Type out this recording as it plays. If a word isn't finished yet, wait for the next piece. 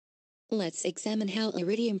Let's examine how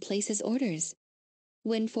Iridium places orders.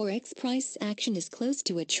 When Forex price action is close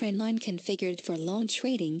to a trendline configured for long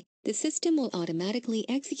trading, the system will automatically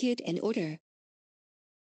execute an order.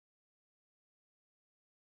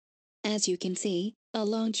 As you can see, a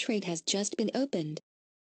long trade has just been opened.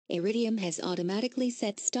 Iridium has automatically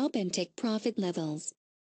set stop and take profit levels.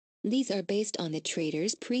 These are based on the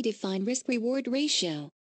trader's predefined risk-reward ratio.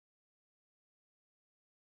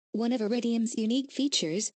 One of Iridium's unique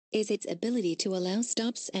features is its ability to allow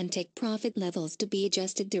stops and take profit levels to be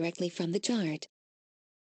adjusted directly from the chart.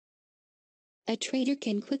 A trader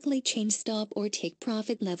can quickly change stop or take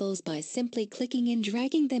profit levels by simply clicking and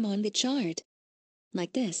dragging them on the chart,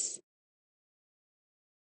 like this.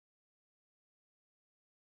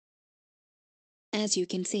 As you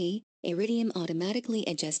can see, Iridium automatically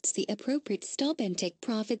adjusts the appropriate stop and take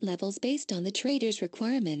profit levels based on the trader's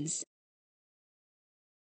requirements.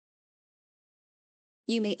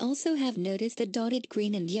 You may also have noticed the dotted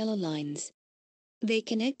green and yellow lines. They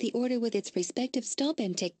connect the order with its respective stop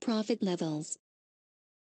and take profit levels.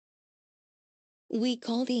 We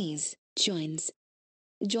call these joins.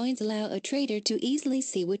 Joins allow a trader to easily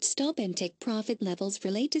see which stop and take profit levels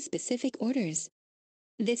relate to specific orders.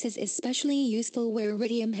 This is especially useful where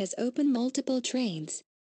Iridium has opened multiple trades.